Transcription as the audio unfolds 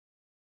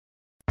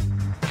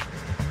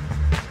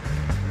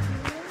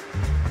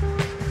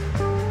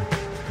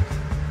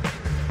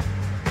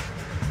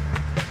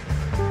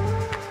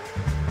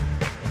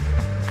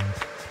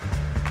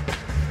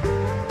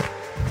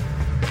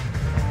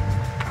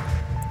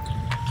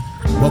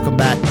Welcome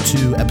back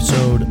to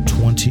episode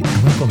 20.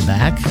 Welcome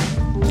back.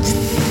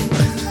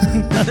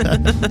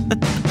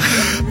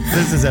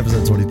 This is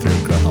episode 23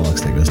 of How Long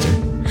Steak Roaster.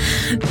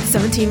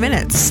 17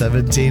 minutes.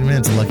 17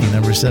 minutes. Lucky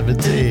number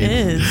 17. It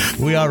is.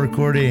 We are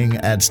recording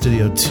at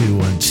Studio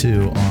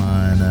 212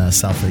 on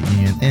South Lake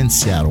Union in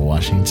Seattle,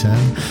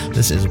 Washington.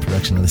 This is a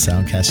production of the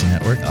Soundcasting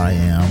Network. I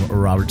am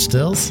Robert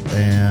Stills,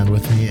 and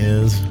with me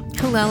is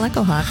Hillel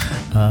Echohawk.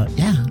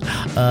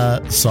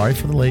 Sorry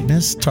for the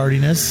lateness,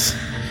 tardiness.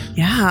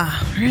 Yeah,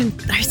 we're in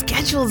our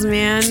schedules,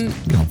 man.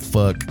 Oh,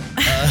 fuck.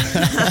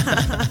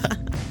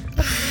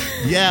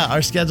 Yeah,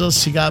 our schedules,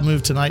 she got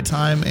moved to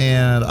nighttime,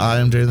 and I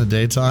am during the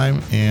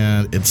daytime,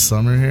 and it's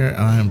summer here,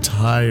 and I am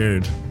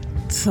tired.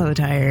 So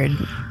tired.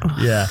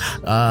 Yeah.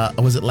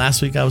 Was it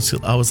last week I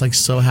was like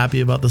so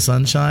happy about the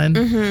sunshine?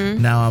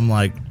 Mm-hmm. Now I'm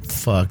like,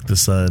 fuck the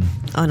sun.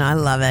 Oh, no, I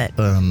love it.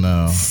 Oh,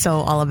 no.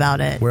 So all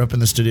about it. We're up in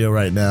the studio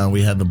right now.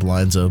 We had the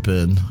blinds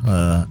open,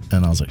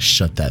 and I was like,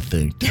 shut that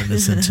thing. Turn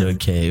this into a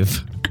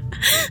cave.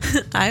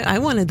 I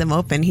wanted them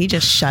open. He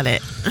just shut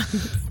it.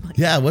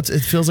 Yeah, it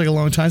feels like a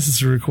long time since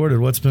we recorded.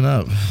 What's been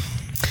up?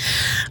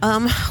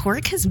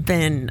 Work has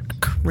been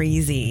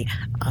crazy.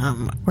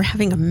 We're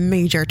having a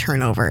major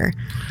turnover.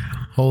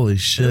 Holy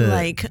shit.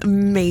 Like,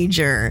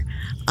 major.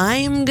 I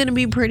am going to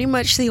be pretty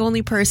much the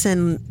only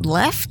person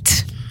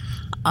left.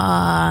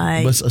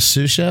 Was a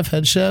sous chef,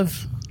 head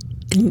chef?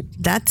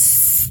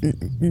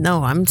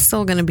 No, I'm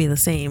still going to be the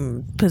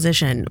same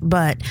position,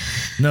 but...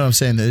 No, I'm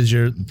saying that is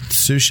your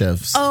sous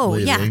chefs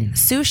leaving. Yeah.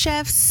 Sous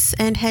chefs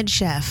and head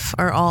chef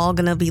are all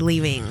going to be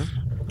leaving.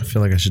 I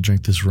feel like I should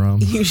drink this rum.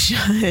 You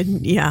should,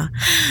 yeah.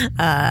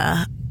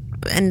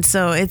 And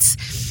so it's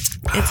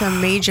a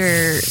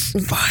major...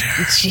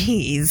 Fire.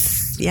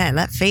 Jeez. Yeah,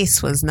 that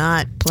face was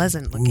not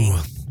pleasant looking.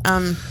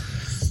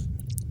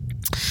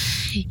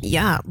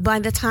 Yeah, by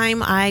the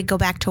time I go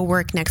back to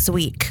work next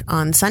week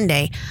on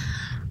Sunday,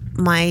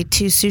 my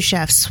two sous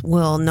chefs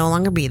will no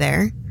longer be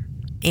there.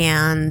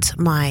 And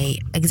my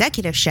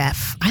executive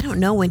chef, I don't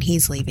know when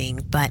he's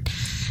leaving, but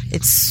I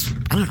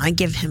don't know, I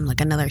give him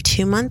like another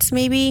 2 months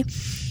maybe.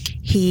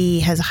 He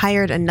has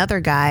hired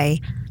another guy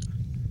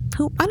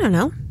who, I don't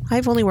know,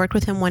 I've only worked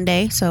with him one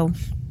day, so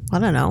I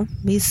don't know.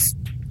 He's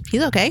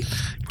okay.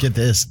 Get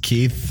this,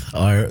 Keith,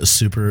 our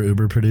super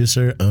Uber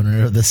producer,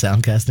 owner of the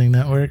Soundcasting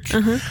Network,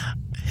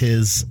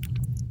 his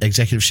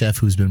executive chef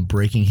who's been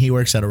he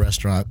works at a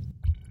restaurant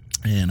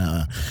in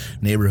a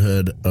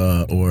neighborhood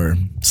or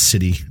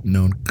city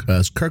known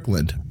as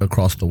Kirkland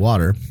across the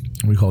water.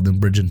 We call them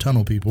bridge and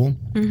tunnel people.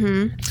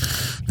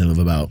 Mm-hmm. They live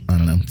about,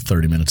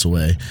 30 minutes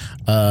away.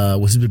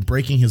 He's been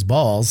breaking his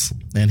balls,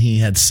 and he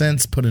had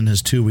since put in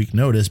his 2-week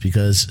notice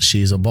because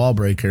she's a ball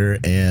breaker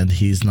and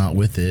he's not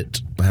with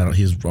it.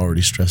 He's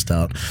already stressed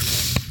out.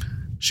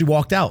 She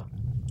walked out.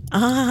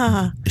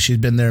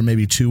 She'd been there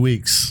maybe 2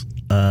 weeks.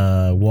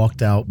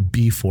 Walked out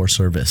before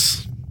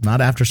service,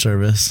 not after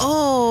service.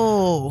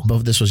 Oh,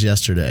 but this was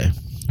yesterday.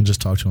 I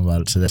just talked to him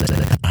about it today.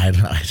 I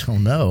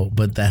don't know,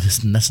 but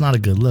that's not a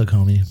good look,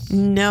 homie.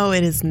 No,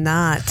 it is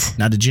not.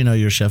 Now, did you know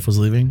your chef was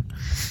leaving?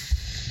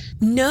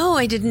 No,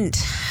 I didn't.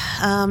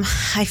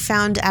 I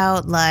found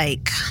out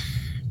like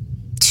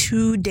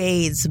 2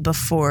 days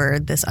before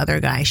this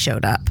other guy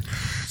showed up.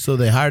 So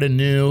they hired a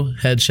new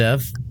head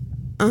chef,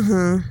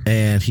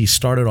 and he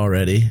started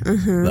already.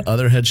 The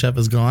other head chef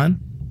is gone?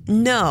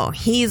 No,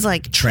 he's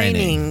like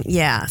training.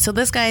 Yeah. So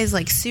this guy is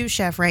like sous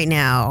chef right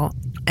now,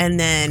 and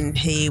then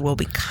he will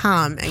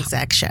become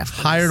exec chef.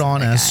 Hired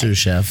on as sous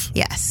chef.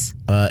 Yes.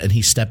 And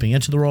he's stepping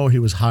into the role. He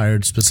was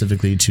hired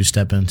specifically to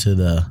step into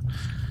the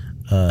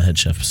head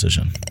chef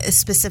position.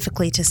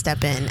 Specifically to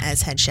step in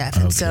as head chef.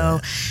 Okay. And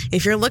so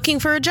if you're looking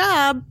for a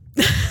job,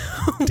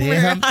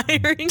 we're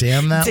hiring.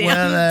 Damn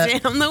weather.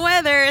 Damn the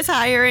weather is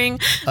hiring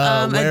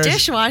a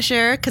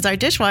dishwasher, because our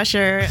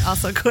dishwasher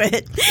also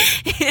quit.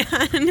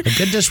 And a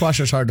good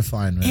dishwasher is hard to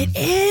find, man. It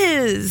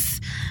is.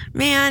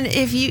 Man,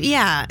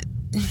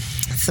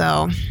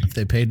 So if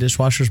they pay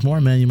dishwashers more,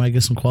 man, you might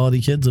get some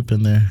quality kids up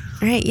in there.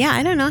 Right. Yeah,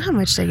 I don't know how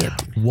much they get.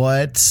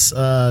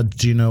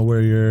 Do you know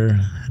where your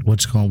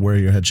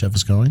head chef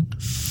is going?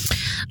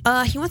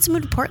 He wants to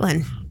move to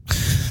Portland.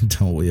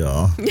 Don't we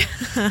all?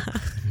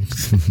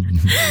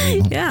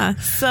 Yeah,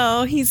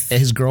 so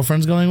his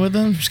girlfriend's going with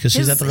him because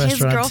she's at the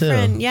restaurant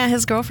too. Yeah,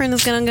 his girlfriend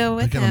is going to go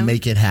with him. They're going to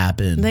make it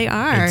happen. They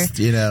are.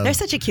 They're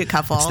such a cute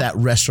couple. It's that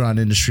restaurant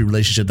industry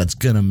relationship that's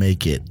going to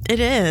make it. It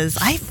is.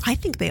 I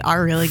think they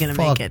are really going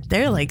to make it.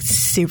 They're like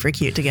super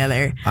cute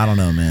together. I don't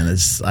know, man.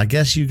 I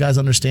guess you guys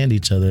understand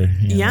each other.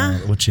 You know,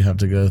 what you have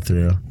to go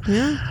through.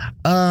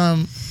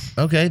 Yeah.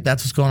 Okay,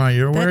 that's what's going on at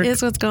your work. That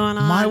is what's going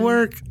on. My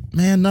work,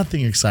 man,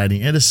 nothing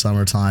exciting. It is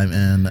summertime,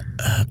 and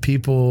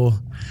people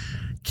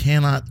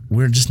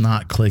we're just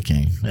not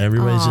clicking.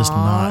 Everybody's just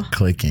not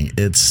clicking.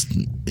 It's,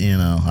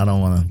 I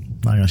don't want to,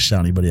 I'm not going to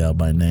shout anybody out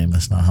by name.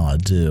 That's not how I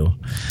do.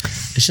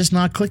 It's just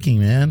not clicking,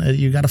 man.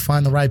 You got to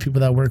find the right people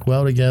that work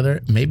well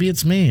together. Maybe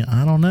it's me.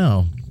 I don't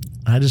know.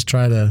 I just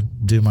try to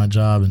do my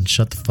job and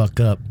shut the fuck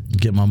up,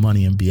 get my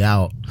money and be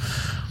out.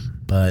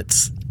 But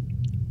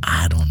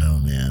I don't know,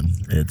 man.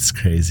 It's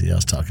crazy. I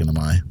was talking to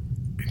my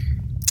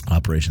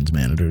operations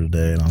manager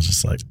today, and I was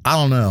just like, I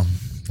don't know,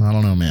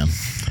 man.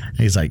 And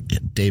he's like,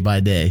 day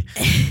by day.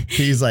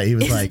 He was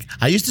like,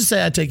 I used to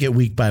say I take it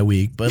week by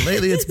week, but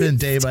lately it's been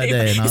day by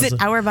day. And Is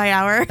it hour by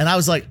hour? And I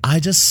was like, I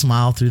just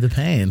smile through the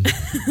pain.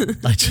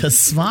 I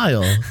just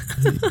smile.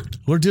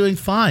 We're doing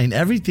fine.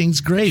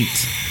 Everything's great.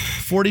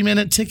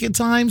 40-minute ticket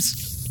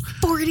times.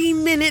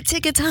 40-minute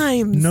ticket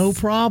times. No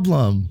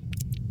problem.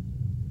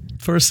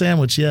 For a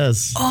sandwich,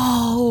 yes.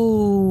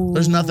 Oh.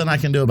 There's nothing I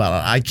can do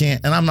about it. I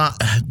can't, and I'm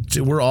not,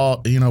 we're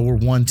all, we're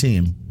one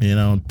team.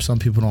 Some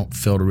people don't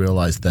fail to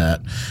realize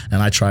that.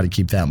 And I try to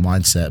keep that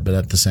mindset. But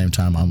at the same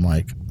time, I'm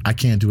like, I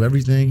can't do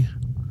everything.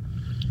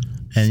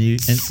 And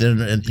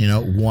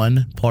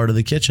one part of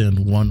the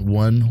kitchen,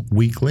 one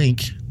weak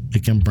link,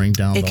 it can bring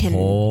down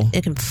whole.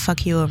 It can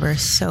fuck you over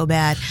so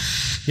bad.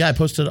 Yeah, I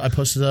posted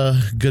a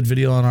good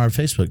video on our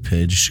Facebook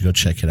page. You should go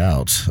check it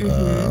out.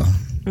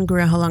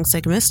 How long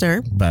sick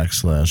mister /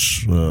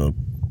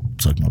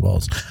 suck my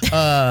balls.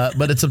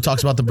 But it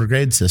talks about the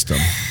brigade system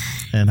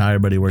and how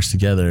everybody works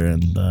together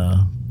and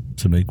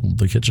to make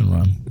the kitchen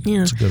run.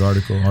 Yeah. It's a good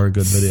article or a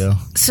good video.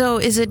 So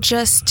is it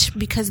just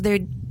because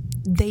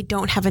they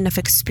don't have enough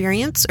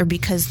experience, or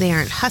because they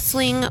aren't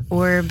hustling,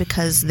 or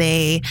because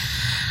they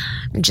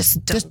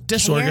just don't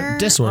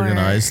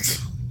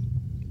disorganized?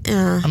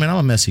 I mean, I'm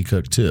a messy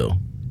cook too,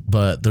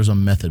 but there's a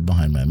method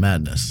behind my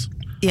madness.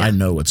 Yeah. I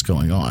know what's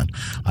going on.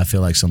 I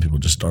feel like some people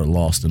just are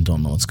lost and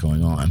don't know what's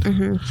going on.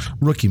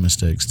 Mm-hmm. Rookie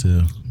mistakes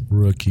too.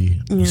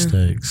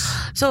 Mistakes.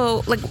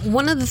 So, like,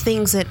 one of the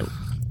things that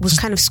was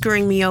kind of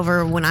screwing me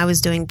over when I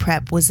was doing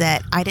prep was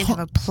that I didn't have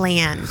a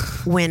plan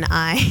when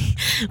I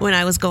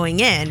was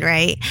going in,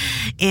 right?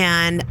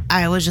 And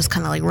I was just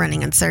kind of like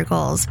running in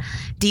circles.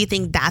 Do you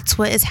think that's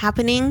what is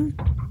happening?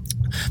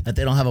 That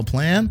they don't have a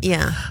plan?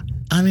 Yeah.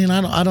 I mean,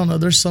 I don't know.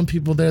 There's some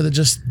people there that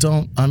just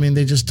don't. I mean,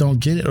 they just don't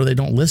get it, or they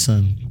don't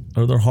listen,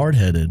 or they're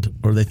hard-headed,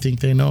 or they think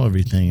they know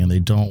everything and they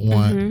don't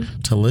want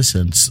to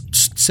listen.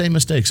 Same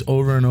mistakes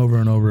over and over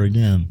and over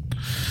again.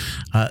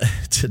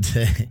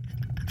 Today,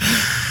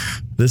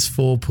 this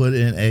fool put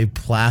in a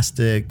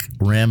plastic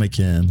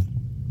ramekin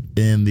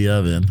in the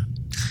oven.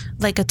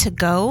 Like a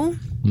to-go?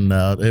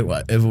 No,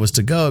 if it was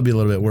to go, it'd be a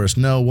little bit worse.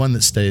 No, one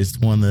that stays,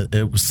 it was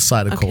the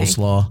side of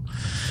coleslaw.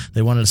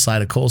 They wanted a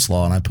side of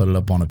coleslaw, and I put it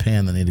up on a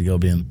pan that needed to go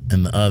be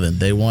in the oven.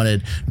 They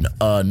wanted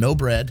no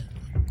bread,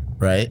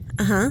 right?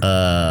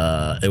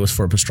 It was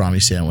for a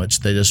pastrami sandwich.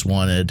 They just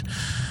wanted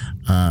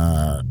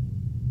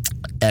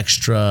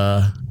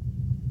extra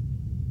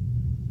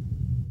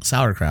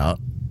sauerkraut,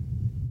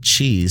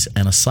 cheese,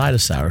 and a side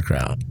of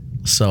sauerkraut.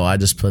 So I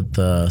just put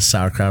the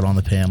sauerkraut on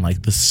the pan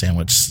like the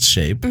sandwich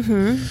shape,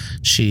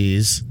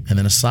 cheese, and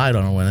then a side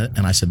on it.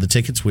 And I said, the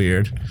ticket's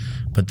weird,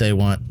 but they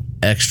want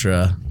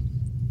extra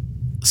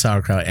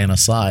sauerkraut and a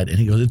side. And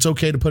he goes, it's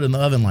okay to put it in the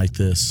oven like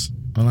this.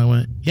 And I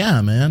went,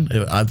 yeah, man.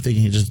 I'm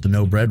thinking he's just the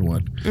no bread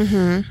one.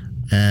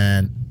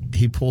 And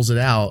he pulls it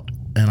out,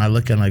 and I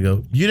look at him and I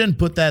go, you didn't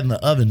put that in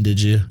the oven,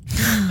 did you?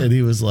 And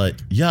he was like,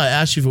 yeah, I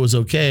asked you if it was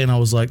okay. And I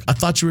was like, I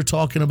thought you were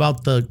talking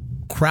about the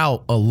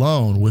kraut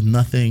alone with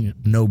nothing,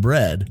 no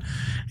bread.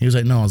 He was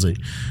like, no. I was like,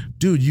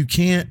 dude, you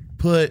can't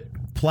put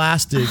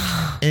plastic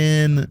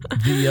in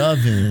the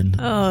oven.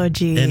 Oh,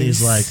 geez. And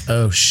he's like,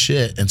 oh,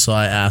 shit. And so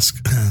I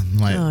asked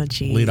my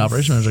lead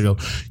operation manager, I go,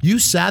 you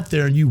sat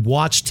there and you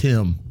watched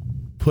him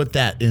put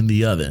that in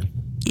the oven.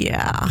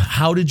 Yeah.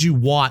 How did you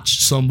watch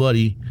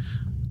somebody,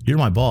 you're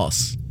my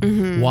boss,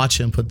 watch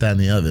him put that in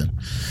the oven?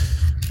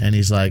 And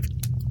he's like,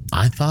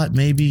 I thought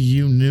maybe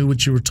you knew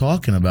what you were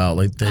talking about,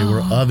 like they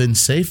were oven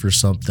safe or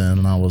something.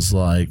 And I was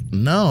like,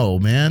 no,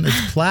 man,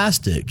 it's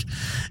plastic.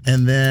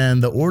 And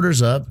then the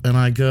order's up, and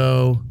I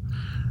go,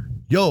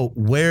 yo,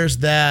 where's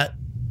that?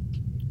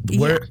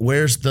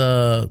 Where's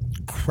the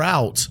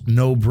kraut,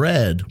 no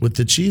bread with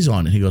the cheese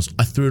on it? He goes,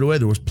 I threw it away.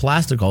 There was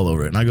plastic all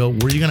over it. And I go,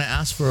 were you going to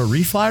ask for a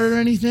refire or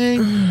anything?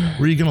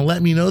 Were you going to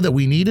let me know that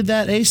we needed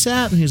that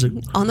ASAP? And he's like,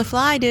 on the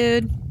fly,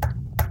 dude.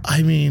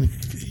 I mean,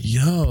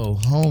 yo,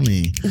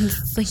 homie.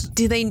 Like,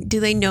 do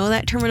they know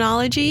that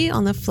terminology?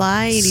 On the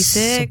fly,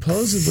 86?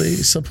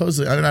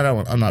 Supposedly. I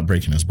mean, I'm not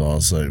breaking his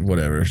balls. Like,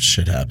 whatever,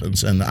 shit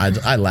happens. And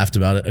I laughed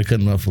about it. I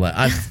couldn't laugh.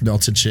 I've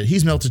melted shit.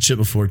 He's melted shit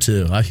before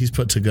too. He's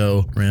put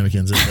to-go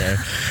ramekins in there,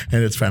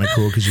 and it's kind of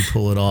cool because you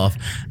pull it off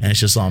and it's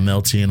just all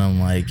melty. And I'm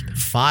like,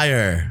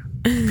 fire,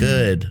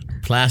 good.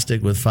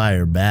 Plastic with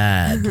fire,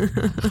 bad.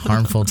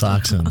 Harmful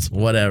toxins,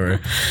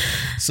 whatever.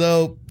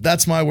 So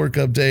that's my work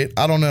update.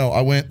 I don't know.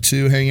 I went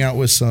to hang out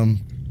with some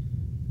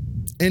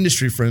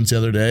industry friends the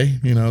other day.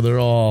 You know, they're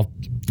all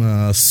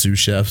sous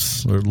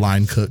chefs or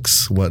line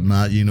cooks,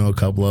 whatnot. You know a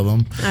couple of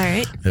them. All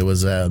right. It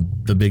was the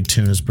Big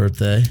Tuna's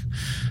birthday.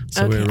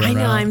 So okay. I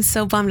know. I'm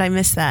so bummed I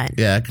missed that.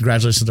 Yeah.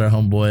 Congratulations to our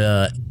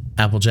homeboy,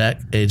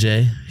 Applejack,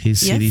 AJ.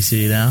 He's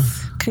CDC now.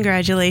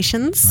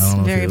 Congratulations.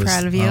 Very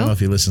proud of you. I don't know if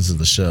he listens to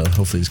the show.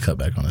 Hopefully he's cut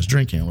back on his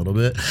drinking a little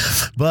bit.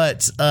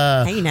 But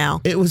hey,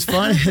 now. It was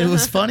fun. It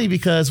was funny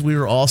because we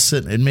were all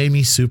sitting. It made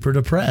me super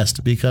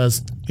depressed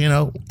because,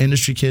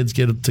 industry kids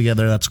get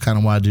together. That's kind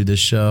of why I do this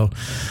show.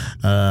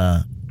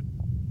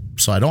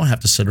 So I don't have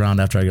to sit around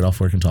after I get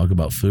off work and talk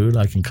about food.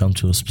 I can come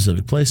to a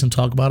specific place and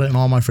talk about it, and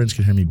all my friends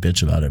can hear me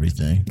bitch about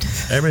everything.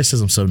 Everybody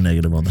says I'm so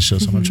negative on the show,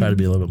 so I'm going to try to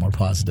be a little bit more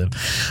positive.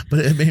 But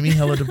it made me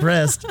hella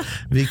depressed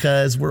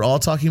because we're all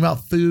talking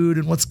about food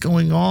and what's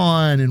going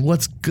on and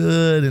what's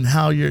good and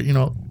how you're,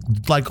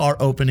 like our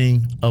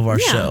opening of our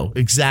show.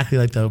 Exactly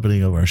like the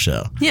opening of our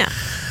show. Yeah.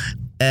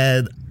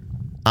 And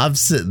I'm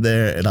sitting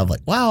there and I'm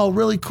like, wow,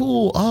 really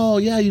cool. Oh,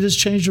 yeah, you just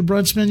changed your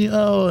brunch menu.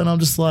 Oh, and I'm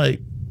just like,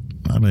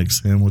 I make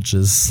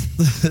sandwiches.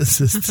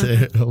 This is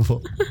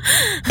terrible.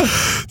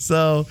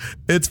 So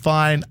it's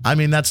fine. I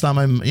mean, that's not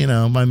my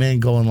main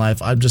goal in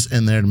life. I'm just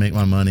in there to make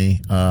my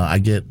money. I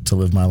get to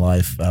live my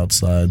life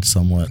outside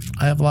somewhat.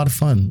 I have a lot of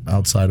fun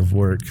outside of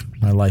work.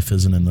 My life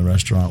isn't in the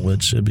restaurant,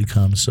 which it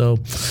becomes. So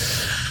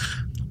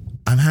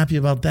I'm happy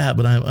about that,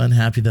 but I'm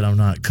unhappy that I'm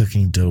not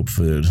cooking dope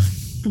food.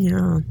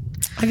 Yeah.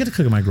 I get to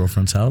cook at my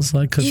girlfriend's house.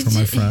 I cook for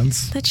my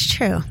friends. That's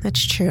true.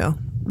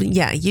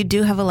 Yeah, you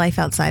do have a life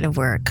outside of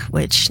work,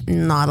 which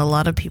not a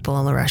lot of people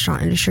in the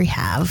restaurant industry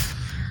have.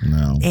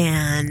 No.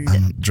 And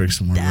I'm gonna drink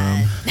some more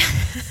rum.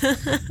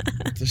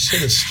 This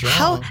shit is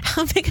strong.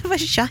 How big of a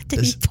shot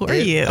did he pour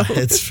you?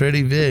 It's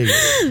pretty big.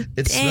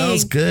 It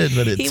smells good,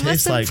 but it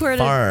tastes like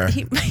fire.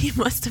 He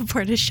must have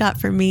poured a shot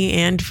for me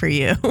and for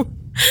you.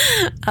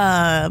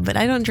 But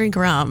I don't drink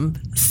rum,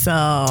 so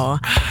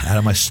out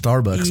of my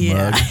Starbucks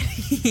mug.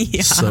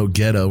 Yeah. So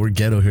ghetto. We're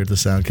ghetto here at the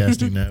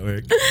Soundcasting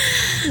Network.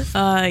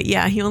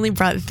 Yeah, he only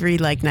brought 3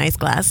 nice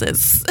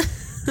glasses.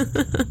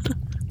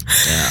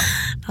 Yeah.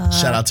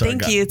 Shout out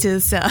to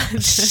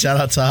shout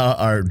out to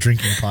our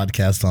drinking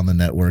podcast on the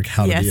network,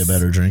 How to Be a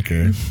Better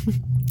Drinker.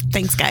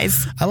 Thanks,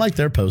 guys. I like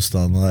their post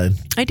online.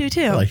 I do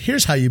too. Like,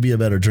 here's how you be a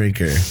better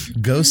drinker.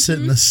 Go sit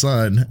in the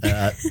sun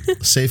at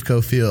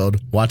Safeco Field,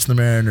 watch the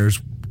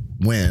Mariners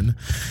win,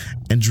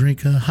 and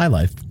drink a High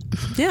Life.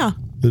 Yeah.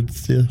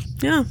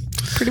 Yeah,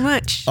 pretty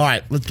much. All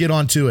right, let's get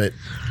on to it.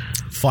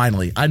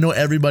 Finally, I know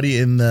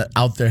everybody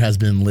out there has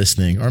been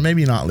listening, or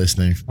maybe not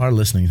listening. Our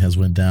listening has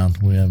went down.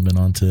 We haven't been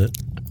on to it.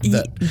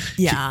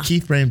 Yeah.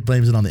 Keith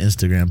blames it on the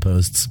Instagram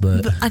posts,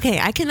 but okay,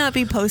 I cannot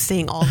be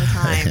posting all the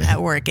time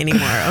at work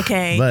anymore,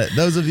 okay? But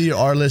those of you who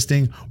are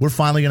listening, we're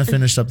finally going to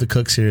finish up the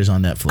Cook series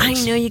on Netflix. I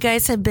know you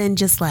guys have been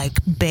just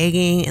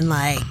begging and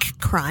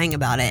crying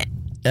about it.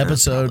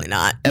 Probably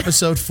not.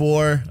 Episode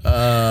 4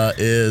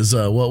 is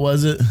what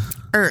was it?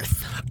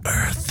 Earth.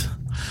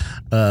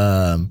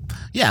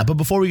 Yeah, but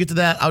before we get to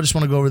that, I just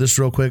want to go over this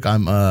real quick.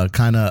 I'm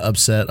kind of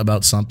upset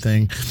about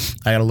something.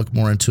 I got to look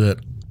more into it.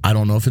 I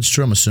don't know if it's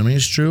true. I'm assuming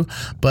it's true.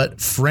 But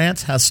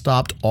France has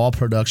stopped all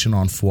production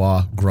on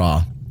foie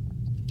gras.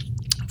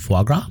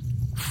 Foie gras?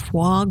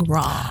 Foie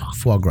gras.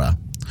 Foie gras.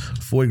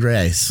 Foie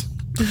gras.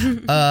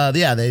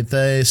 Yeah,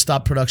 they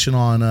stopped production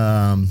on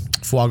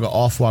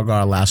all foie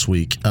gras last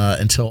week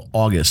until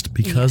August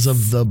because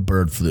of the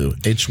bird flu,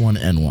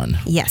 H1N1.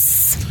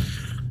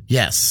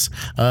 Yes.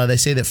 They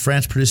say that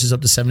France produces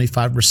up to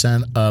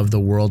 75% of the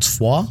world's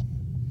foie.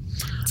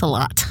 That's a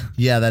lot.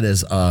 Yeah, that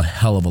is a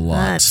hell of a lot.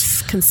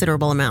 That's a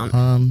considerable amount.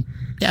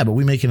 Yeah, but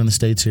we make it in the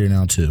States here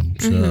now too.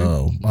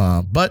 So,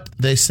 but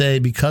they say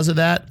because of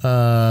that,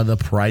 the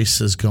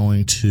price is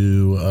going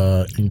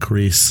to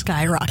increase,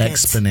 skyrocket,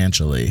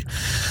 exponentially.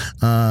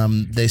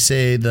 They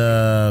say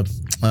there's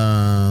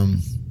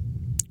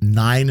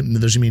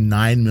going to be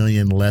 9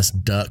 million less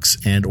ducks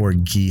and or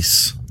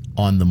geese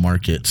on the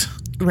market.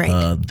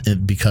 Right.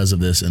 Because of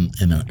this in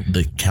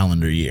the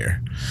calendar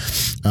year.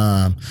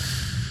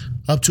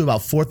 Up to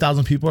about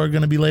 4,000 people are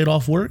going to be laid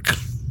off work.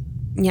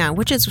 Yeah,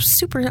 which is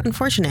super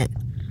unfortunate.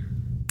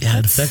 Yeah,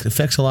 it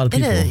affects a lot of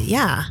people.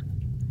 Yeah.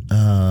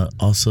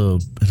 Also,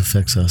 it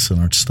affects us in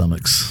our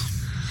stomachs.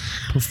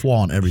 Put foie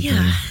on everything.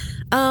 Yeah.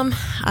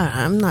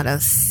 I'm not a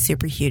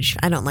super huge.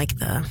 I don't like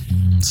the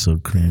so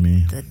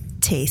creamy. The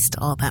taste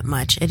all that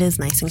much. It is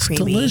nice and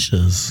creamy.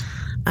 Delicious.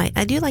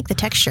 I do like the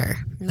texture.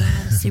 I'm not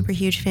a super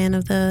huge fan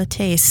of the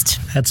taste.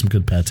 Had some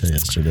good pate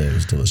yesterday. It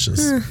was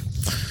delicious.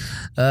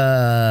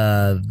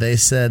 They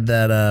said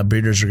that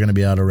breeders are going to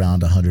be out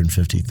around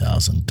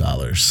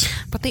 $150,000.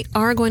 But they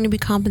are going to be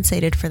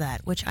compensated for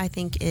that, which I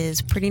think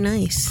is pretty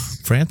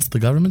nice. France? The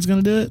government's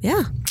going to do it?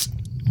 Yeah.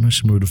 I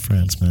should move to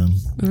France, man.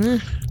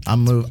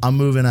 I'm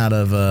moving out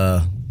of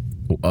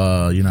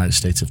United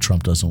States if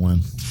Trump doesn't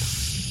win.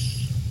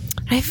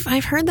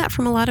 I've heard that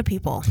from a lot of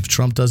people. If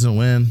Trump doesn't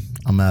win,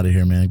 I'm out of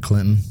here, man.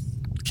 Clinton,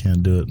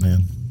 can't do it,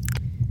 man.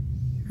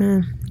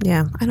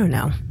 Yeah, I don't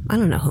know. I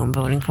don't know who I'm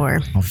voting for.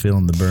 I'm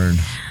feeling the burn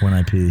when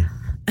I pee.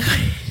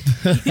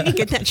 You can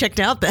get that checked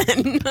out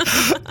then.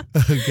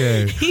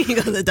 Okay. You can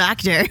go to the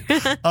doctor.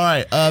 All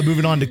right.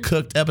 Moving on to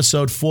Cooked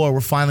episode 4.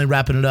 We're finally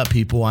wrapping it up,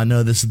 people. I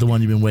know this is the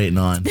one you've been waiting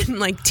on. It's been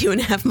like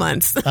 2.5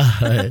 months. All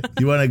right.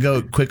 You want to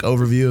go quick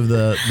overview of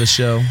the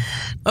show?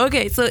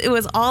 Okay. So it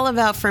was all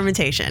about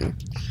fermentation.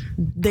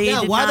 They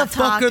did why not the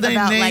fuck talk are they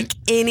about named like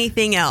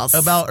anything else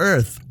about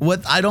Earth?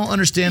 What I don't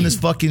understand this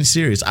fucking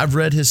series. I've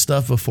read his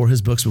stuff before,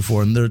 his books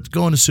before, and they're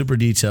going to super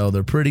detail.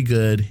 They're pretty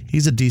good.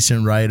 He's a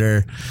decent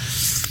writer.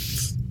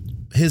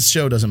 His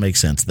show doesn't make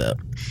sense though.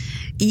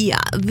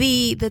 Yeah,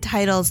 the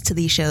titles to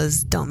these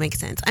shows don't make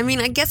sense. I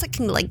mean, I guess I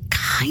can like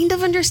kind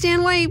of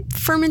understand why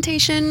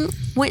fermentation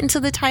went into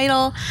the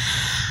title,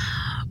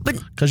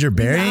 but because you're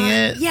burying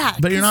it. Yeah,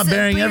 but you're not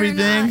burying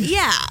everything.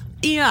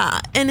 Yeah,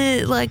 and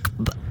it like.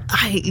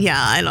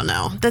 I don't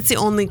know. That's the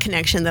only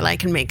connection that I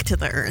can make to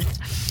the Earth.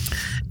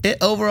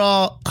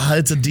 Overall,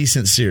 it's a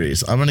decent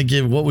series. I'm going to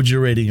give, what would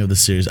your rating of the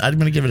series? I'm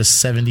going to give it a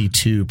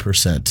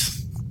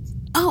 72%.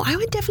 Oh, I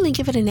would definitely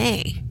give it an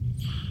A.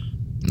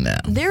 No.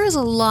 There is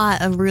a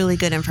lot of really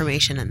good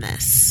information in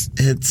this.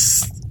 But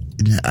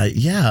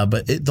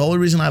the only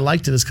reason I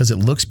liked it is because it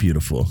looks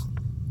beautiful.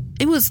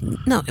 It was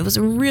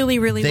really,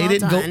 really well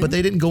done. But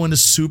they didn't go into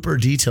super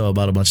detail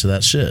about a bunch of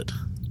that shit.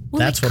 Well,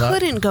 That's they what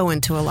couldn't go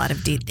into a lot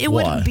of detail. It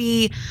Why? wouldn't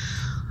be.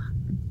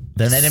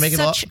 Then they didn't make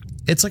it.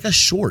 It's like a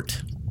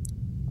short.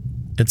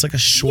 It's like a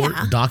short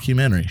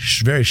documentary.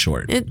 Very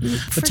short.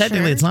 But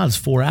technically, it's not. It's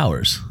 4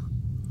 hours.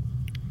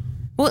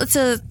 Well, it's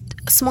a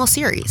small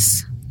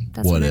series.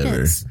 That's Whatever. what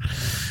it is.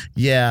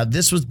 Yeah,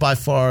 this was by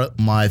far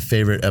my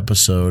favorite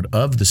episode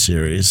of the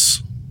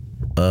series.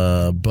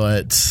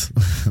 But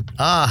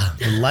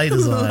the light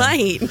is on.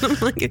 Light.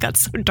 Like it got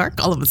so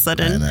dark all of a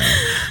sudden.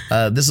 I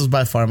know. This is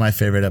by far my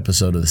favorite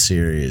episode of the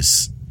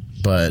series,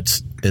 but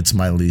it's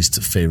my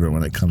least favorite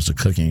when it comes to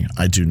cooking.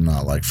 I do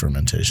not like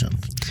fermentation.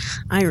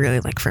 I really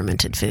like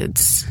fermented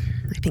foods.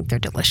 I think they're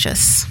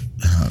delicious.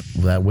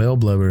 That whale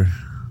blubber.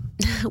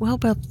 Well,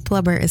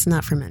 blubber is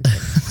not fermented.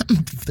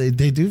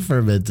 They do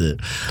ferment it.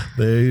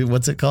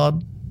 What's it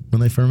called when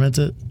they ferment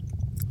it?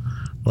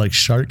 Like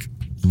shark?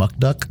 Muck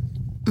duck?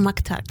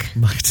 Muktuk.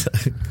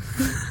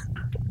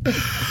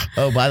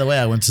 Oh, by the way,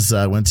 I went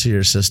to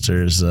your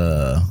sister's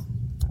the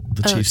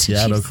Chief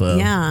Seattle Club.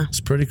 Yeah,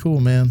 it's pretty cool,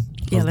 man.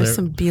 Yeah, there's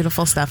some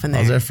beautiful stuff in there.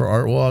 I was there for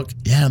Art Walk.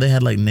 Yeah, they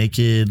had like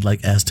naked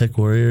like Aztec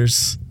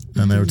warriors,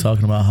 and they were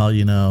talking about how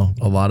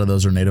a lot of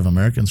those are Native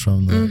Americans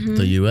from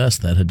the U.S.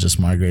 that had just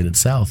migrated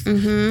south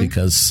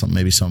because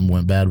maybe something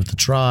went bad with the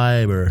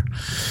tribe,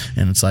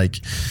 and it's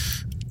like.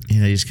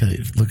 You just kind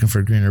of looking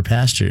for greener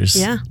pastures.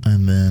 Yeah.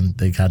 And then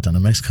they got down to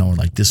Mexico and were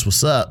like, this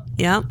what's up.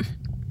 Yep.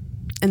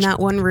 In that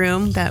one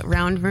room, that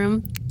round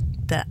room,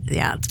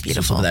 it's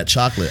beautiful. Some of that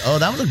chocolate. Oh,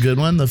 that was a good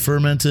one. The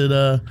fermented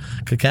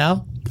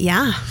cacao.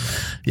 Yeah.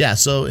 Yeah.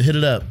 So hit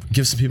it up.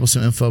 Give some people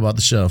some info about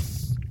the show.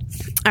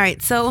 All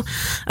right. So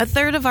a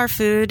third of our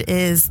food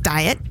is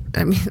diet.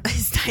 I mean,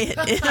 his diet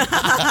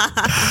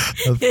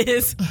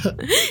is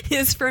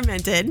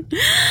fermented.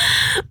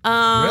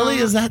 Really?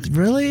 Is that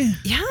really?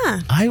 Yeah.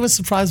 I was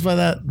surprised by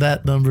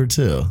that number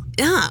too.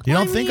 Yeah. You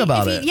don't think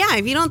about it.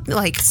 If you don't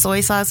like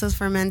soy sauce is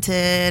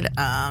fermented,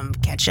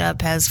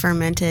 ketchup has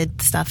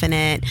fermented stuff in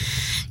it.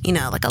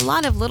 Like a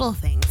lot of little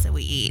things that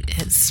we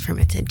eat is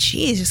fermented.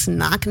 Geez, just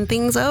knocking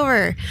things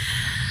over.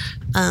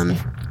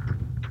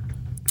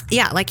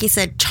 Yeah, like you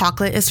said,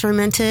 chocolate is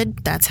fermented.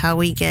 That's how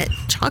we get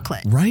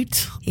chocolate.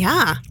 Right?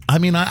 Yeah. I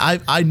mean,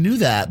 I knew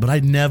that, but I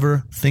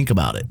never think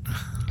about it.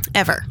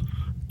 Ever.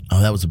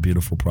 Oh, that was a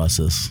beautiful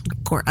process.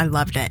 Of course, I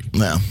loved it.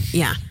 Yeah.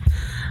 Yeah.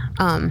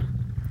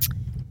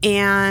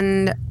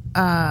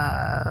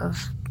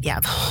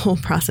 The whole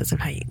process of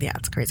how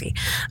it's crazy.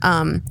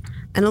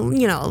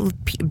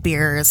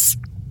 Beer is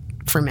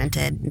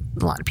fermented.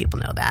 A lot of people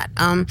know that.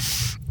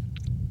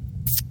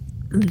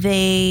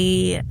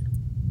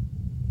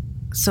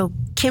 So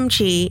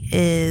kimchi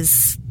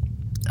is,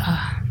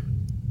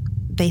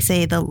 they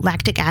say the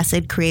lactic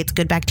acid creates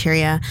good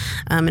bacteria,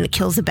 and it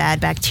kills the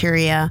bad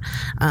bacteria.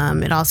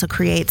 It also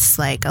creates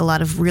like a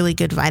lot of really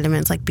good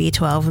vitamins like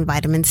B12 and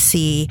vitamin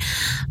C.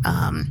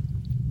 I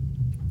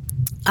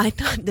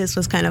thought this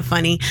was kind of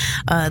funny.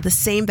 The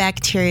same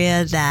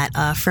bacteria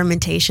that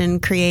fermentation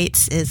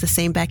creates is the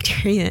same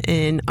bacteria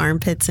in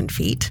armpits and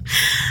feet.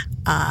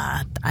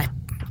 I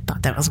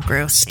thought that was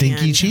gross.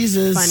 Stinky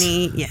cheeses.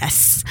 Funny,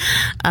 yes.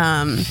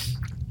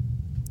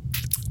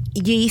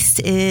 Yeast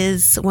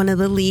is one of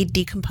the lead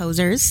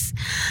decomposers.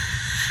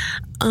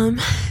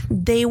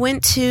 They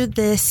went to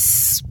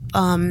this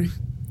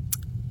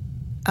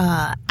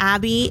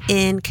abbey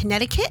in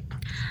Connecticut,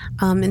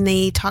 and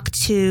they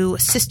talked to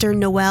Sister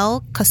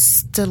Noelle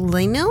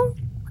Castellano.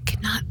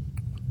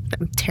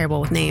 I'm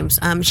terrible with names.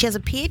 She has a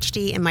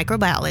PhD in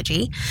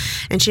microbiology,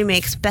 and she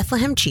makes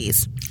Bethlehem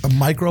cheese. A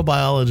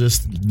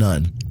microbiologist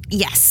nun.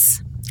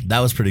 Yes. That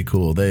was pretty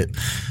cool. I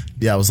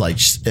was like,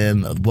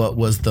 and what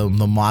was the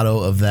motto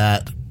of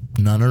that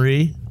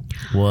nunnery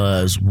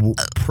was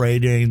pray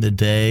during the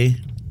day,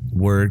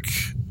 work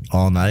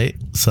all night,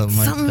 something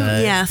like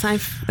that. Yes, I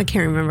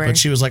can't remember. But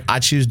she was like, I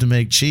choose to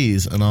make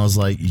cheese. And I was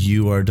like,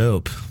 you are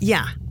dope.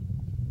 Yeah.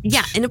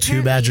 Yeah. And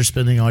too bad you're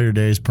spending all your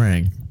days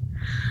praying.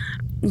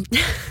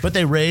 But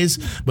they raise,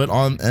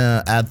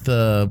 at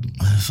the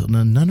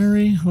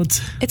nunnery,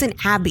 it's an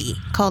abbey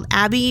called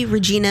Abbey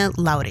Regina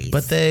Laudes.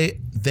 But they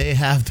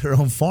have their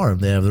own farm.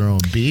 They have their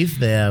own beef.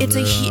 They have it's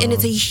a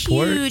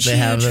huge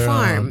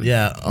farm.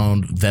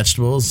 Own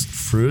vegetables,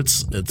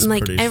 fruits. It's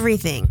like pretty,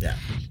 everything. Yeah.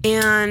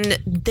 And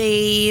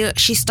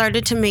she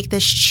started to make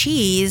this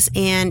cheese,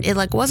 and it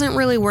like wasn't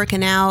really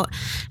working out.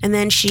 And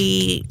then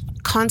she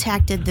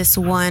contacted this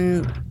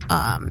one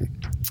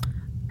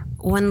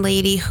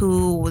lady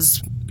who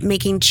was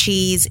making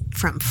cheese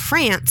from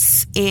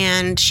France,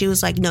 and she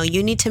was like, no,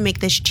 you need to make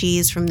this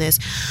cheese from this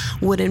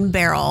wooden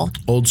barrel,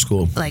 old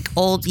school,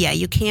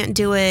 you can't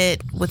do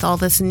it with all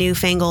this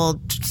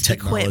newfangled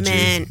technology.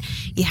 Equipment.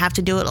 You have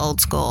to do it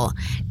old school.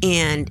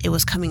 And it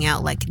was coming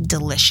out like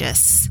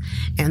delicious.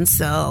 And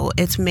so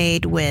it's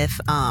made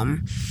with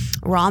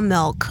raw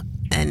milk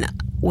and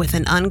with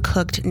an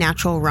uncooked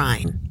natural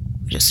rind,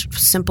 just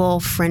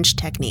simple French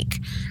technique.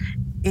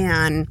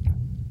 And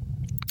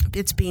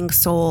it's being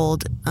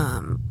sold,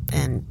 and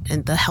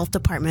the health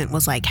department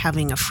was like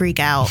having a freak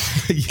out.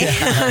 You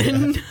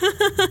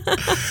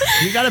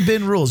got to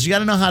bend rules. You got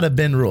to know how to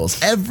bend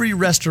rules. Every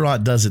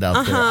restaurant does it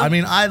out there. I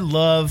mean, I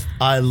love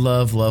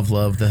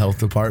the health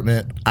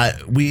department.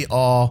 We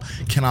all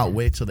cannot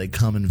wait till they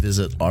come and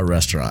visit our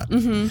restaurant.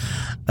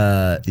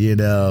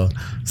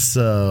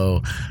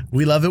 So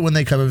we love it when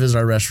they come and visit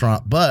our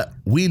restaurant. But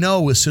we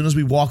know as soon as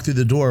we walk through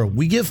the door,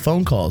 we get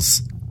phone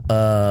calls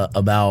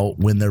about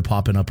when they're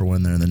popping up or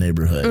when they're in the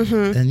neighborhood.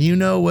 And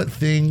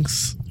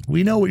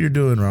we know what you're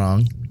doing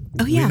wrong.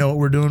 Oh, yeah. We know what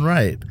we're doing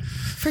right.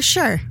 For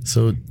sure.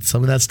 So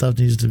some of that stuff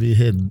needs to be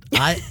hidden.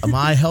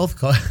 My health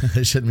card,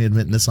 I shouldn't be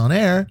admitting this on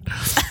air,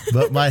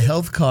 but my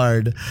health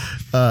card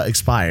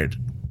expired.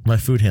 My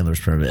food handler's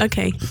permit.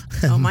 Okay.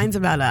 Oh, mine's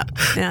about up.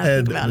 Yeah,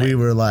 and think about we it.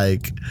 were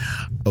like,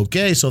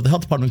 okay, so if the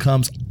health department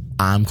comes,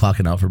 I'm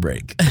clocking out for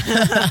break.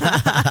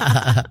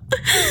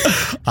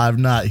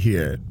 I'm not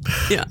here.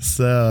 Yeah.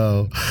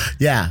 So,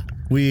 yeah,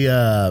 we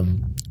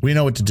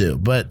know what to do.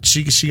 But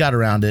she got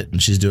around it,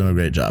 and she's doing a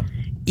great job.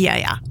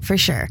 Yeah, for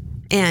sure.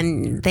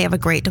 And they have a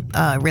great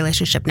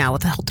relationship now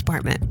with the health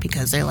department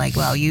because they're like,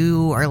 well,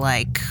 you are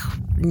like,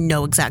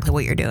 know exactly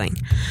what you're doing.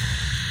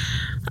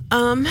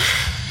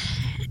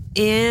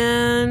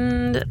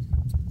 And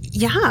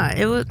yeah,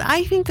 it was.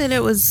 I think that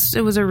it was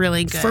a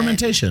really good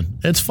fermentation.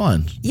 It's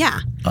fun. Yeah.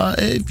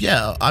 I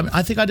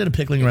think I did a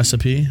pickling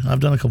recipe. I've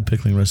done a couple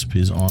pickling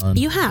recipes on.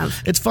 You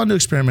have. It's fun to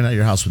experiment at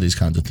your house with these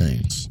kinds of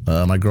things.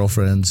 My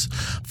girlfriend's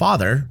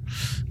father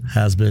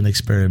has been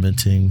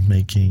experimenting,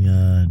 making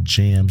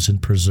jams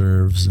and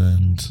preserves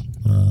and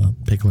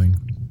pickling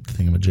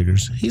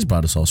thingamajiggers. He's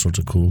brought us all sorts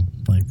of cool,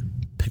 like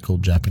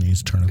pickled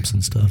Japanese turnips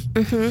and stuff.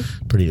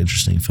 Pretty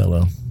interesting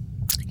fellow.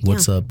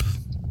 What's up?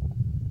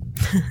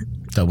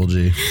 Double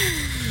G.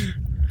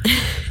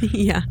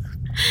 Yeah.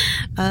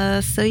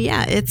 So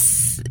yeah,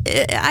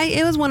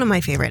 it was one of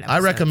my favorite episodes. I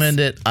recommend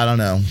it. I don't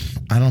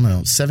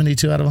know.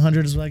 72 out of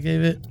 100 is what I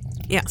gave it.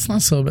 Yeah. It's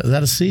not so bad. Is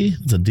that a C?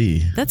 It's a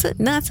D. That's a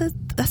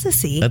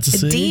C. That's a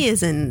C? D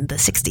is in the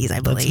 60s,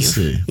 I believe. That's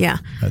a C. Yeah.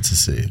 That's a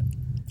C.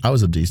 I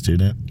was a D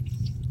student.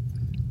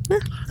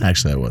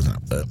 Actually, I wasn't,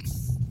 but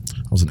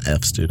I was an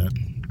F student.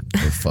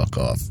 So fuck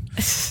off.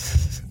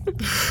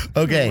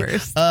 Okay.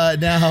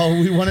 Now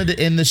we wanted to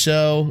end the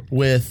show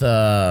with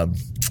a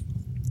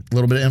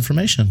little bit of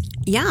information.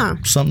 Yeah.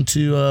 Something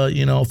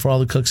to, for all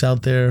the cooks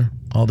out there,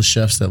 all the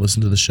chefs that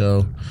listen to the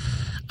show.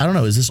 I don't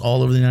know. Is this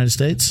all over the United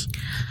States?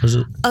 Or is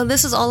it? Oh,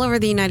 this is all over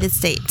the United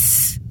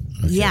States.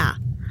 Okay. Yeah.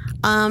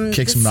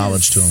 Kick some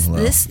knowledge to them.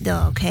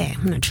 Okay,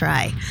 I'm going to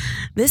try.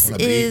 This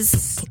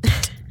is...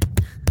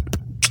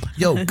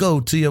 Yo,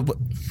 go to your...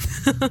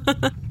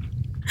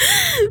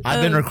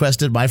 I've been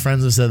requested. My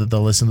friends have said that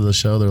they'll listen to the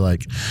show. They're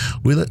like,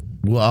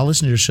 I'll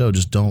listen to your show.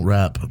 Just don't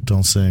rap.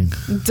 Don't sing.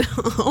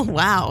 Oh,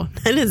 wow.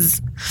 That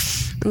is...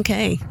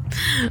 Okay.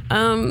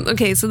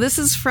 Okay, so this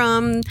is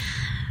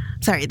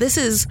this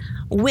is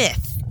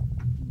with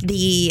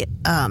the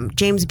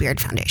James Beard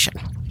Foundation.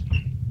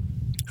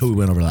 Who we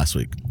went over last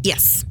week.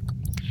 Yes.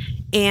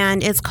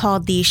 And it's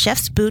called the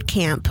Chef's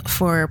Bootcamp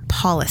for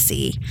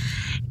Policy.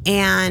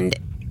 And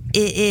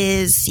it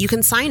is, you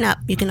can sign up,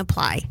 you can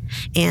apply,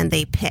 and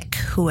they pick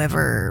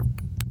whoever,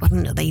 I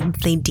don't know,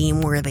 they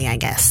deem worthy, I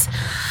guess.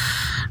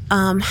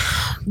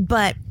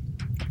 But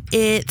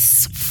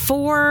it's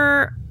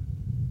for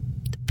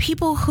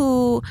people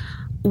who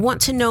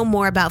want to know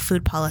more about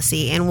food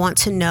policy and want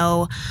to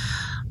know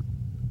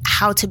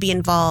how to be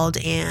involved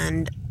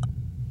and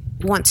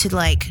want to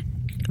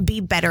be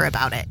better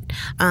about it.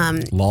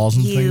 Laws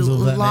and things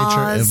of that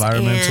nature,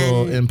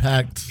 environmental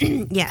impact.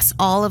 Yes,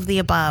 all of the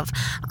above.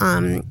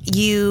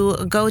 You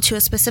go to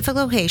a specific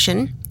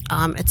location.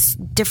 It's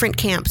different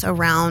camps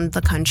around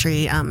the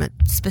country at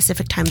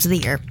specific times of the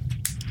year.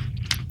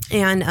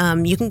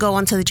 And you can go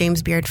onto the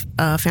James Beard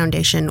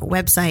Foundation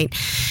website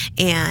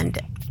and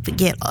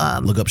get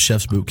look up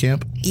Chef's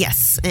Bootcamp.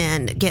 Yes,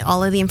 and get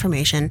all of the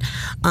information.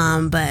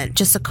 But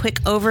just a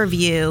quick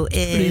overview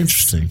is pretty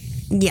interesting.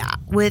 Yeah,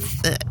 with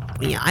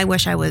I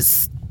wish I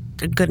was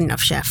a good enough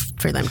chef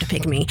for them to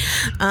pick me.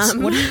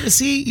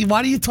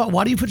 Why do you talk?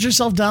 Why do you put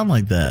yourself down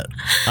like that?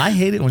 I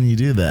hate it when you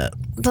do that.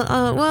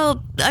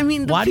 Well, I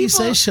mean, why do you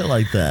say shit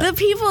like that? The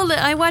people that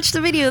I watched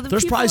the video,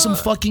 there's probably some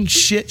fucking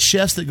shit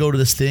chefs that go to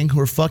this thing who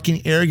are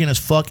fucking arrogant as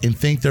fuck and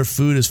think their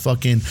food is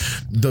fucking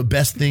the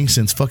best thing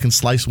since fucking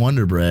sliced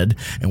Wonder Bread,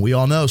 and we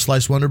all know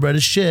sliced Wonder Bread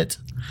is shit.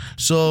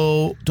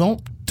 So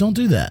don't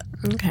do that.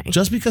 Okay.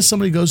 Just because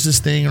somebody goes to this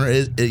thing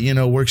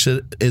or works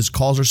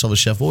calls herself a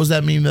chef. What was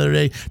that mean the other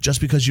day?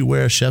 Just because you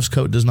wear a chef's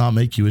coat does not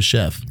make you a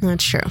chef.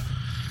 That's true.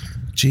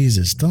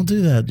 Jesus, don't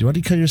do that. Why do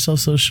you cut yourself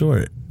so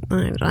short?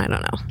 I don't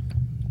know.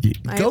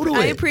 Go to it.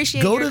 I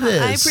appreciate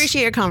this. I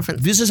appreciate your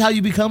confidence. This is how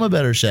you become a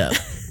better chef.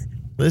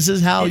 This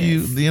is how part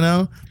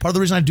of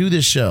the reason I do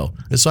this show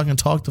is so I can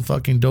talk to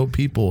fucking dope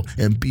people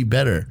and be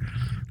better,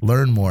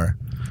 learn more.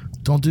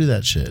 Don't do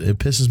that shit. It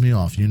pisses me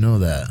off. You know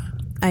that.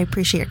 I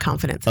appreciate your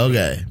confidence.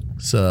 Okay.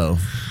 So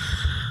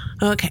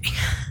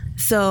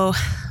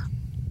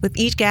with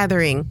each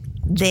gathering,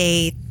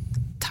 they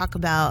talk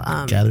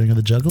about gathering of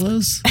the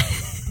Juggalos.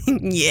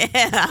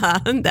 Yeah,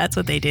 that's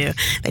what they do.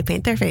 They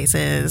paint their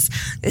faces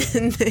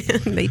and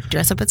they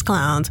dress up as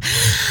clowns.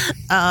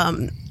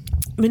 But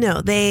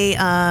no, they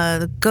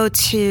go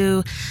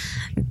to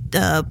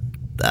the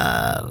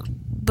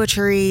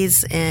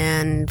butcheries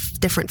and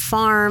different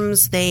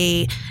farms.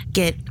 They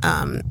get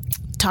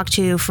talked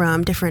to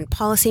from different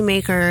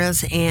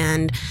policymakers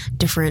and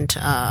different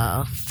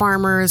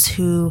farmers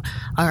who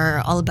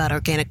are all about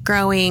organic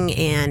growing,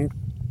 and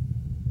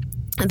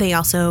they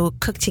also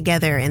cook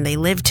together and they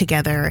live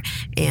together,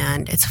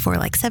 and it's for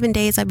like 7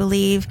 days, I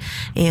believe,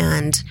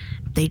 and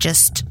they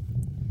just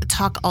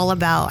talk all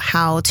about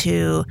how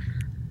to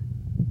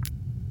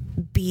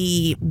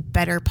be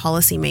better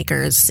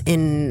policymakers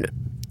in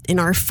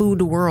our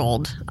food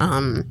world.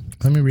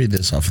 Let me read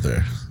this off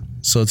there.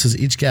 So it says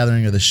each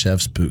gathering of the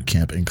Chef's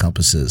Bootcamp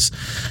encompasses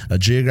a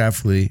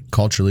geographically,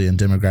 culturally, and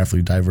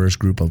demographically diverse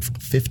group of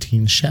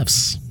 15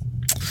 chefs.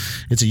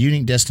 It's a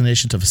unique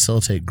destination to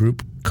facilitate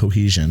group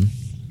cohesion,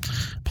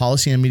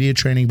 policy and media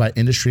training by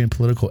industry and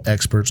political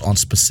experts on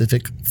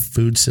specific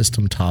food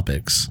system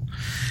topics,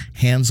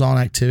 hands-on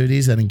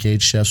activities that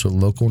engage chefs with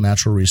local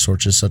natural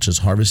resources such as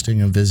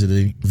harvesting and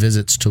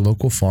visits to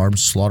local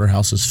farms,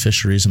 slaughterhouses,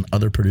 fisheries, and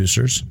other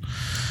producers,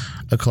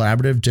 a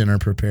collaborative dinner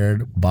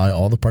prepared by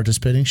all the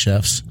participating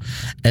chefs,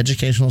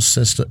 educational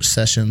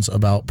sessions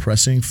about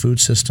pressing food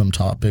system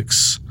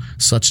topics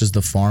such as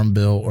the Farm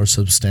Bill or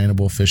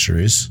sustainable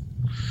fisheries,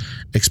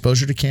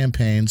 exposure to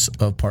campaigns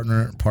of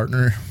partner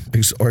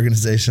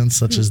organizations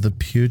such as the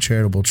Pew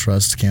Charitable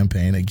Trust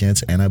campaign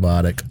against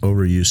antibiotic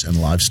overuse in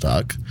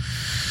livestock,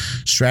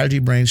 strategy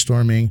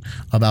brainstorming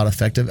about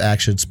effective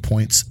actions,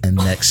 points, and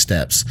next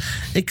steps.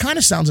 It kind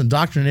of sounds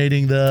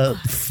indoctrinating the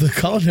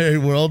culinary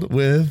world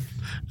with,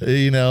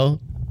 I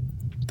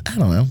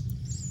don't know.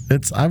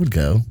 I would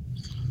go.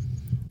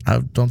 I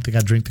don't think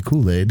I'd drink the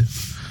Kool-Aid,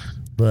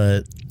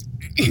 but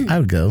I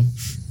would go.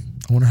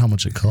 I wonder how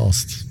much it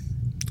costs.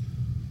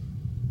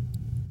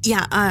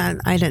 Yeah,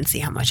 I didn't see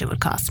how much it would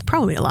cost.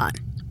 Probably a lot.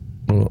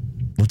 Well,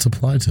 let's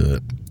apply to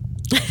it.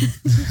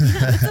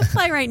 Let's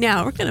apply right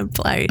now. We're going to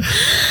apply.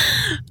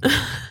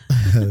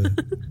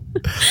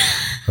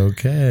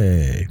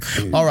 Okay.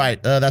 All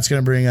right. That's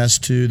going to bring us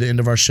to the end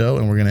of our show,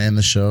 and we're going to end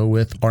the show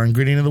with our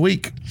ingredient of the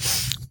week.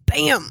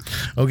 Bam.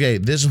 Okay.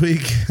 This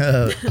week,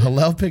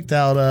 Hillel picked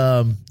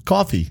out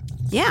coffee.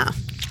 Yeah.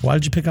 Why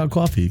did you pick out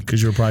coffee?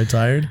 Because you were probably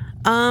tired?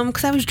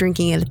 Because I was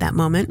drinking it at that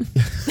moment.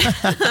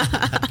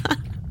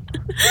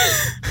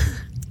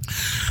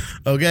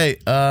 Okay.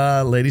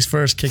 Ladies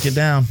first. Kick it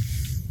down.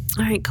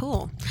 All right,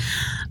 cool.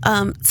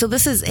 So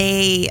this is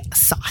a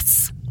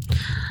sauce.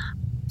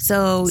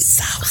 So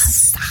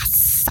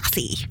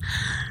saucy.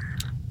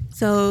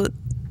 So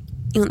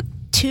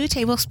 2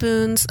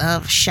 tablespoons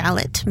of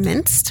shallot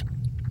minced,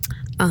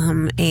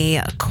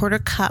 a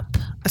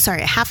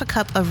half a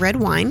cup of red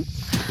wine,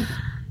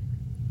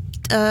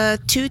 2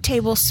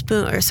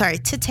 tablespoons,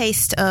 to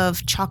taste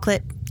of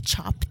chocolate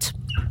chopped.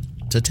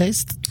 To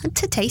taste?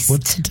 To taste.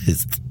 What's to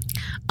taste?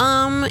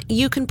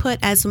 You can put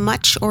as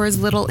much or as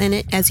little in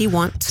it as you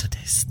want. To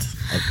taste.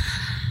 Okay.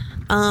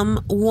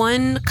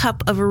 1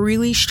 cup of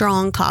really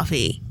strong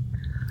coffee,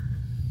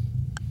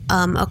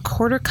 a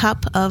quarter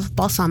cup of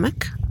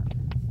balsamic,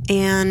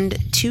 and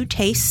 2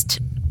 tastes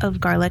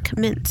of garlic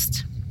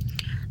minced.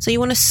 So you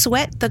want to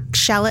sweat the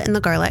shallot and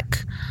the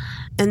garlic,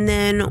 and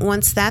then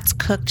once that's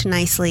cooked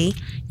nicely,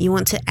 you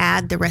want to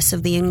add the rest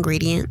of the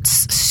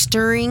ingredients,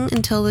 stirring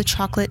until the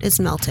chocolate is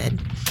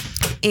melted.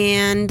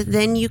 And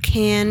then you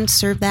can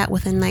serve that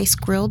with a nice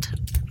grilled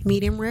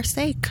medium rare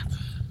steak.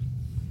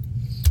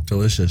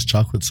 Delicious.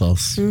 Chocolate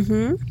sauce.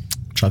 Mm-hmm.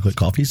 Chocolate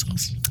coffee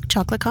sauce.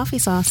 Chocolate coffee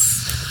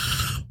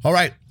sauce. All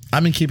right.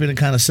 I've been keeping it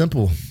kind of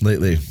simple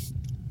lately.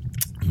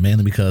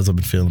 Mainly because I've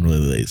been feeling really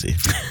lazy.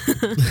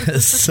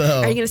 So,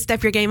 are you going to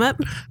step your game up?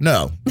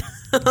 No.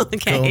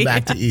 Okay. Going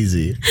back to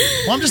easy.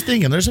 Well, I'm just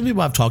thinking, there's some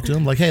people I've talked to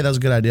them like, hey, that was a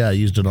good idea. I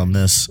used it on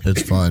this.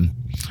 It's fun.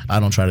 I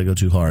don't try to go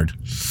too hard.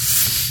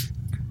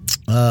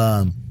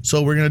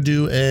 So we're going to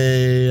do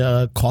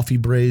a coffee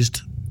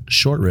braised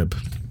short rib.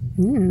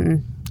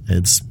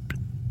 It's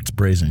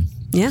braising.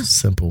 Yeah.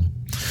 Simple.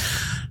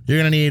 You're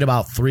going to need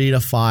about 3 to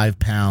 5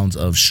 pounds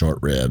of short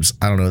ribs.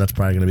 I don't know. That's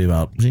probably going to be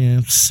about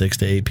 6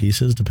 to 8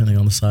 pieces, depending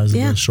on the size of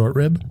the short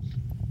rib.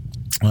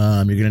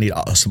 You're going to need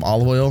some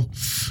olive oil,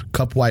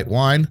 cup white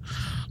wine,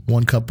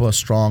 1 cup of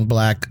strong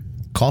black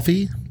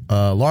coffee,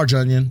 large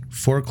onion,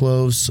 4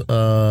 cloves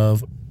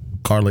of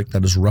garlic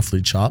that is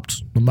roughly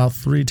chopped, about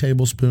 3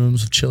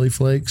 tablespoons of chili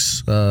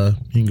flakes. You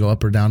can go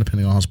up or down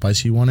depending on how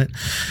spicy you want it,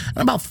 and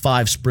about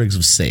 5 sprigs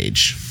of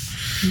sage.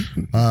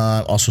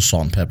 Also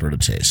salt and pepper to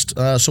taste.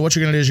 So what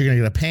you're going to do is you're going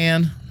to get a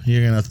pan.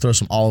 You're going to throw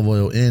some olive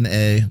oil in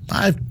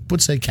I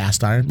would say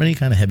cast iron, but any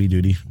kind of heavy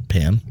duty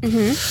pan.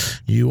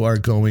 You are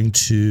going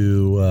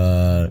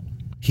to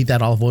heat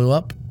that olive oil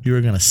up.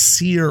 You're going to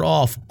sear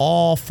off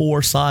all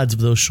 4 sides of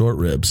those short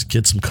ribs.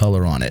 Get some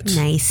color on it.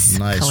 Nice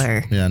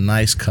color. Yeah,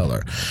 nice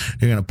color.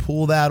 You're going to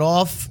pull that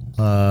off.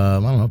 I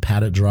don't know,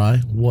 pat it dry,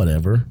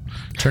 whatever.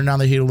 Turn down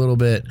the heat a little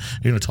bit.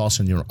 You're going to toss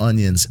in your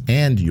onions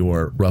and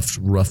your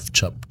rough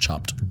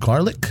chopped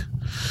garlic.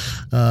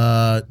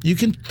 You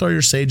can throw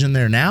your sage in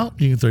there now.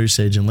 You can throw your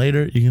sage in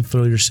later. You can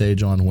throw your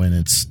sage on when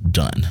it's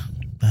done.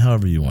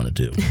 However you want to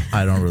do.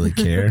 I don't really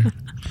care.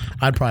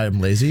 I'd probably am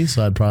lazy,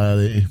 so I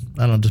don't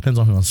know, it depends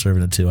on who I'm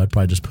serving it to. I'd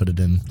probably just put it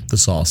in the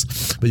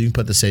sauce, but you can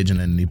put the sage in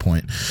at any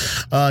point.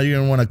 You're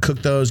going to want to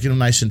cook those, get them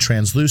nice and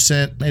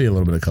translucent, maybe a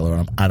little bit of color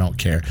on them. I don't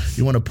care.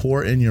 You want to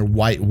pour in your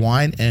white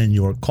wine and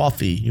your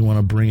coffee. You want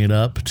to bring it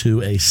up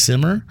to a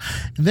simmer,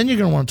 and then you're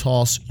going to want to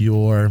toss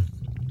your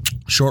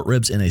short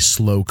ribs in a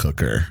slow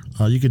cooker.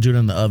 You could do it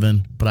in the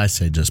oven, but I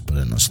say just put it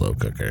in the slow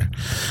cooker.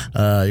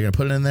 You're going to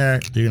put it in there.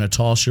 You're going to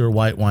toss your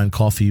white wine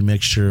coffee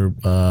mixture,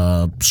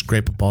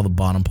 scrape up all the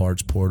bottom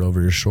parts, pour it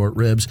over your short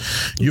ribs.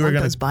 You want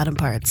those bottom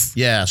parts.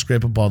 Yeah,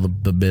 scrape up all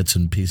the bits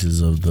and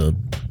pieces of the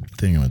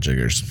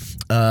thingamajiggers.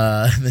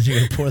 Then you're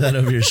going to pour that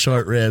over your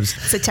short ribs.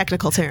 It's a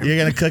technical term. You're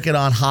going to cook it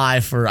on high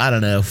for,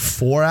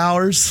 4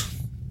 hours,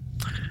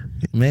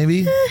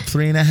 maybe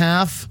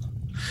 3.5.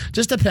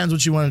 Just depends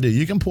what you want to do.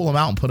 You can pull them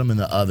out and put them in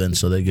the oven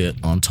so they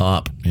get on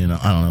top. I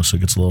don't know, so it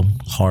gets a little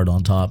hard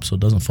on top so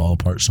it doesn't fall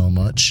apart so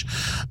much.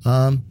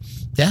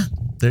 Yeah,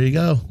 there you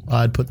go.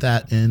 I'd put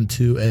that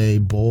into a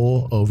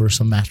bowl over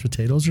some mashed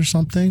potatoes or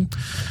something.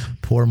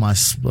 Pour my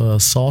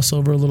sauce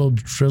over a little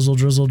drizzle,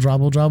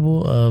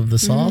 drabble of the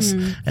sauce,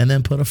 and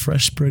then put a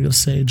fresh sprig of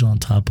sage on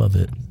top of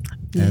it.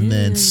 And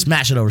then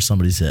smash it over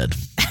somebody's head.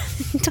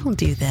 Don't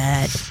do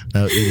that.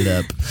 No, eat it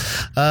up.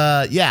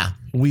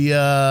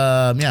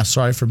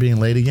 Sorry for being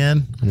late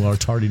again. Well, our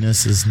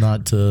tardiness is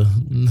not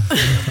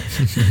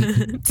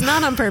it's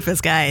not on purpose,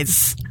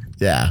 guys.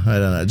 Yeah, I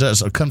don't know.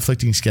 Just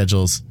conflicting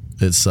schedules.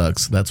 It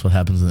sucks. That's what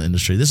happens in the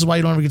industry. This is why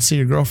you don't ever get to see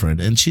your girlfriend.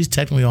 And she's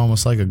technically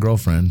almost like a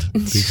girlfriend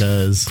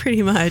because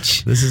pretty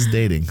much this is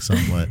dating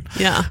somewhat.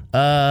 Yeah.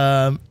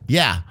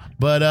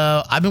 But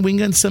I've been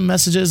getting some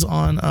messages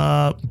on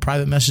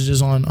private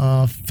messages on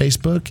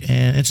Facebook,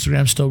 and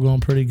Instagram's still going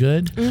pretty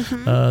good.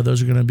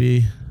 Those are going to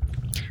be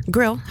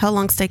Grill, how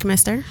long steak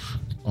mister?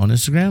 On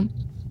Instagram?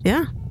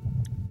 Yeah.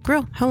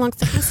 Grill, how long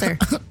steak mister?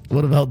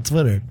 What about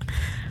Twitter?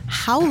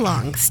 How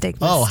long steak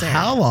mister? Oh,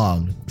 how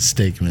long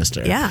steak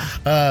mister?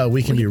 Yeah.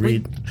 We can be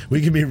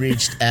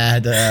reached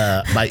at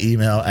by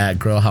email at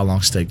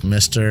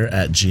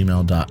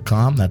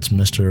grillhowlongsteakmister@gmail.com. That's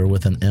Mr.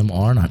 with an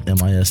MR, not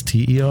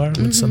MISTER.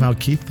 Which somehow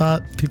Keith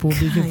thought people would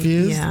be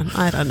confused. Yeah,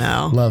 I don't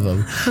know. Love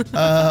him.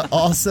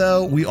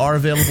 Also, we are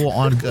available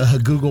on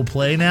Google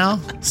Play now.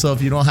 So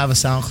if you don't have a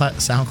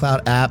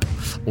SoundCloud app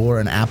or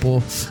an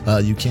Apple,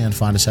 you can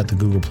find us at the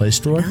Google Play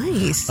Store.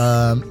 Nice.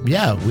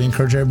 We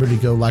encourage everybody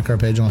to go like our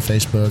page on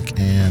Facebook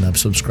and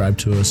subscribe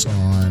to us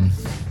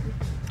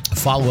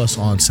follow us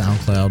on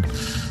SoundCloud,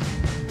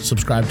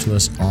 subscribe to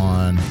us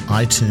on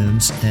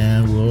iTunes,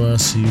 and we'll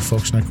see you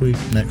folks next week.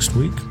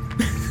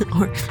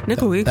 Or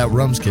next week. That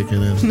rum's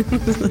kicking in.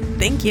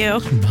 Thank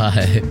you.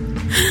 Bye.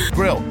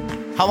 Grill,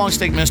 how long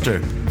steak mister?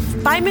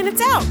 5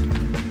 minutes out.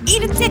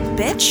 Eat a dick,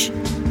 bitch.